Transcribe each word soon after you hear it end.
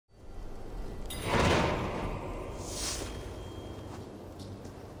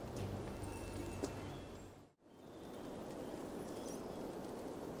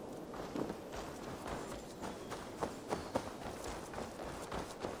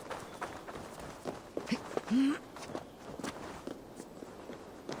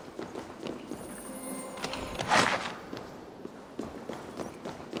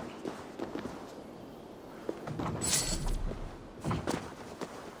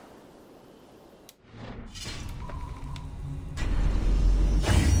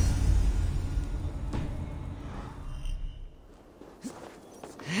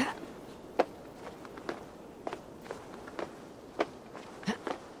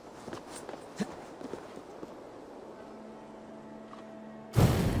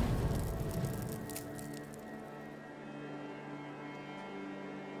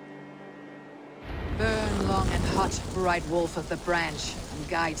Burn long and hot, bright wolf of the branch, and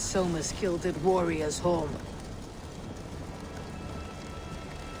guide Soma's gilded warriors home.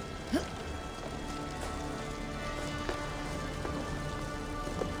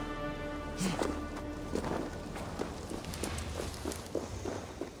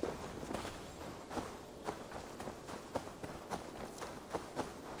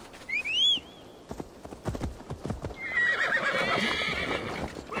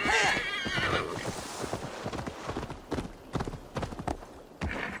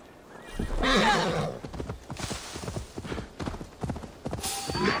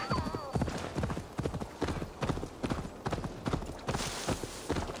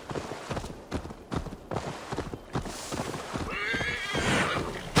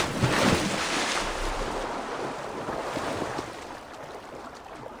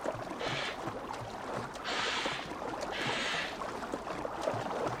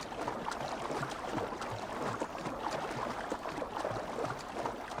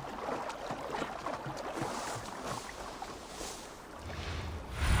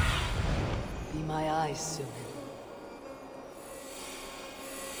 My eyes soon.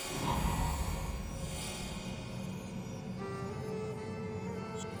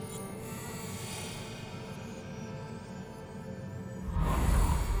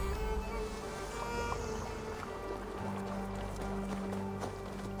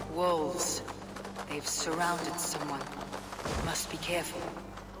 Wolves. They've surrounded someone. Must be careful.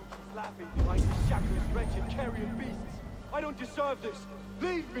 Laughing behind the shackless, wretched carrion beasts. I don't deserve this.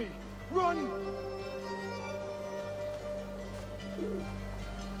 Leave me. Run!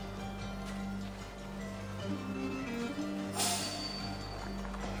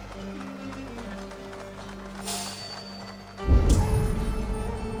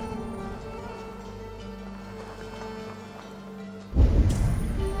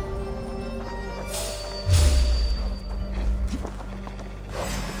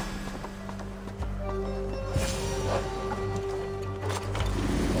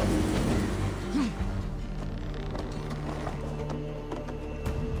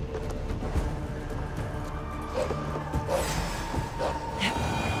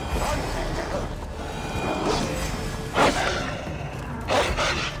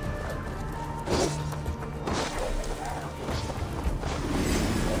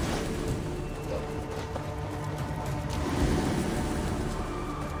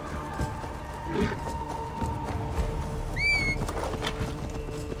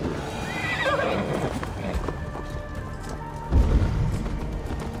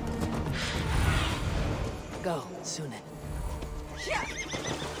 Go, Sunan.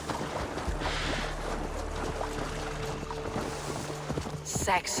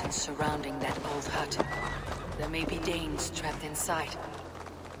 Saxons surrounding that old hut. There may be Danes trapped inside.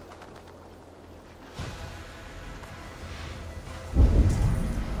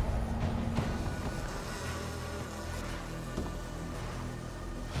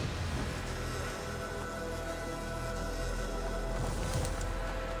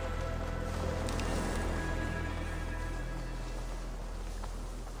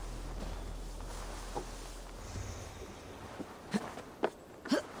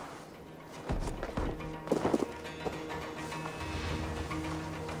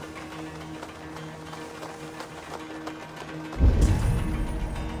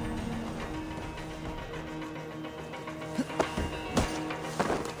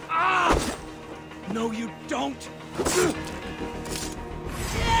 No, you don't! Time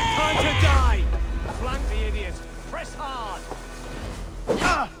to die! Flank the idiot! Press hard!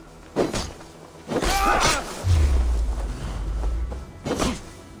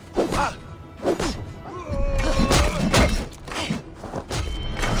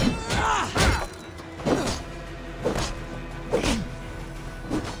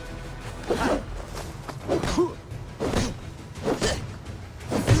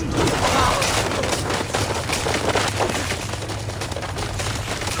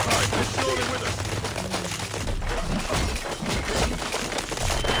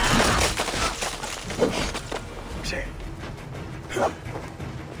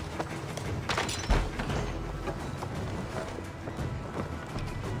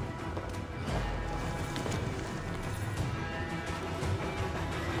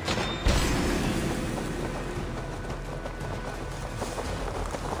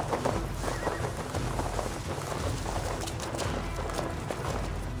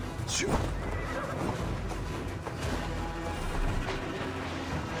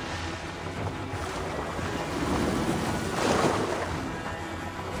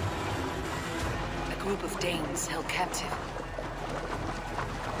 group of Danes held captive.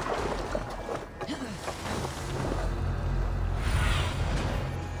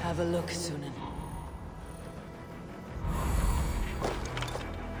 Have a look, Sunan.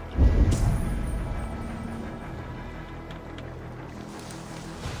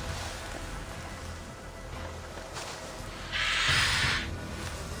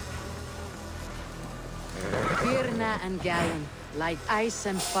 Birna and Galen, like ice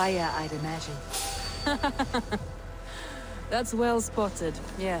and fire, I'd imagine. That's well spotted,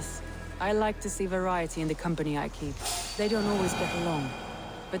 yes. I like to see variety in the company I keep. They don't always get along,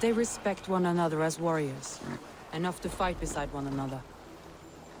 but they respect one another as warriors. Enough to fight beside one another.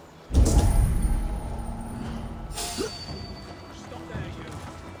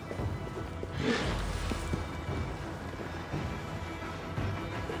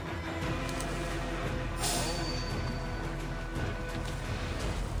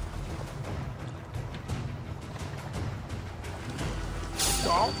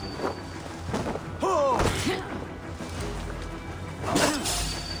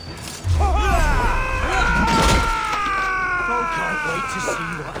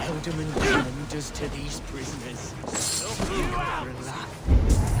 To these prisoners.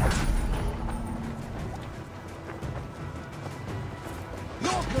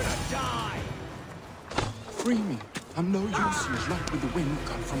 You're gonna die! Free me. I'm no use here, like with the wind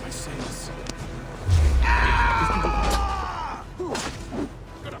cut from my sails.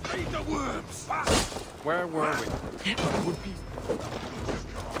 Gonna feed the worms! Where were we? Would be...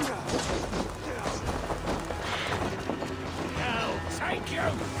 Hell, take you!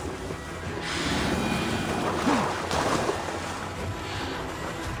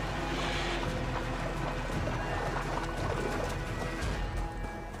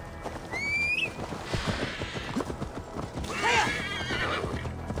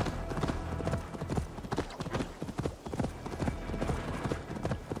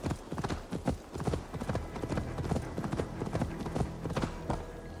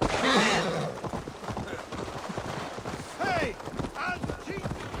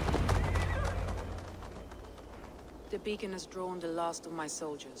 The beacon has drawn the last of my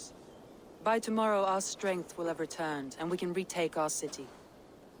soldiers. By tomorrow, our strength will have returned, and we can retake our city.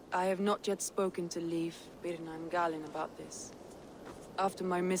 I have not yet spoken to Leif, Birna, and Galen about this. After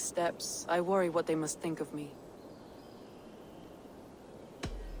my missteps, I worry what they must think of me.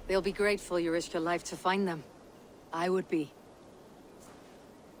 They'll be grateful you risked your life to find them. I would be.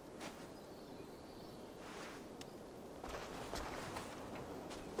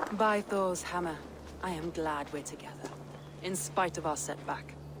 By Thor's hammer, I am glad we're together. In spite of our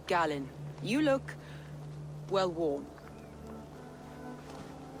setback. Galen, you look... well worn.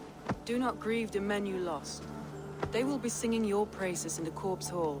 Do not grieve the men you lost. They will be singing your praises in the corpse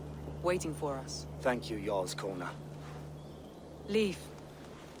hall, waiting for us. Thank you, Jarl's Corner. Leif,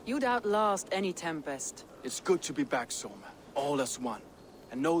 you'd outlast any tempest. It's good to be back, Soma. All as one.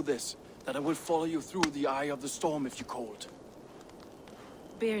 And know this, that I will follow you through the eye of the storm if you called.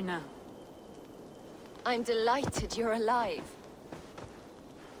 Birna. I'm delighted you're alive.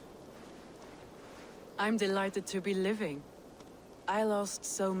 I'm delighted to be living. I lost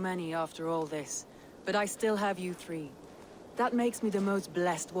so many after all this, but I still have you three. That makes me the most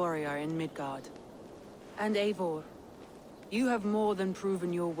blessed warrior in Midgard. And Eivor, you have more than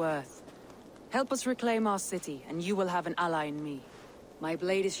proven your worth. Help us reclaim our city, and you will have an ally in me. My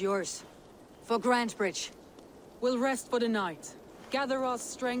blade is yours. For Grantebridge. We'll rest for the night, gather our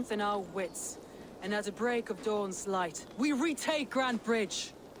strength and our wits, and at the break of dawn's light, we retake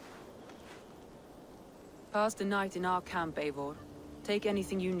Grantebridge! Pass the night in our camp, Eivor. Take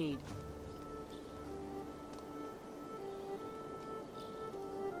anything you need.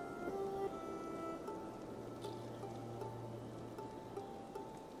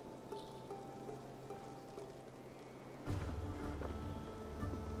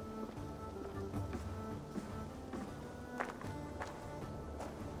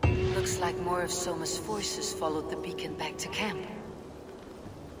 Looks like more of Soma's forces followed the beacon back to camp.